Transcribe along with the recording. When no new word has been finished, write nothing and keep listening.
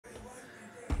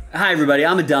Hi everybody,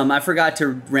 I'm a dumb. I forgot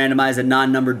to randomize a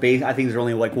non-numbered base. I think there's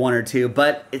only like one or two,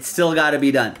 but it's still got to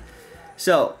be done.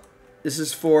 So this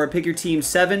is for pick your team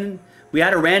 7. We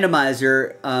had a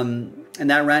randomizer, and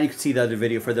that round you can see the other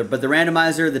video for but the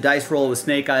randomizer, the dice roll was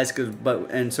snake eyes,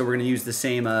 and so we're gonna use the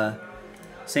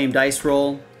same dice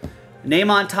roll.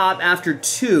 Name on top after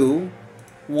 2,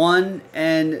 1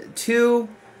 and 2.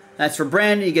 That's for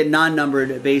Brandon. You get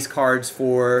non-numbered base cards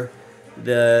for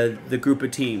the group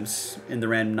of teams in the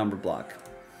random number block.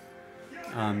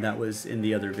 That was in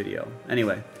the other video.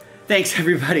 Anyway, thanks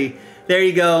everybody. There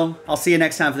you go. I'll see you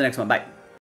next time for the next one. Bye.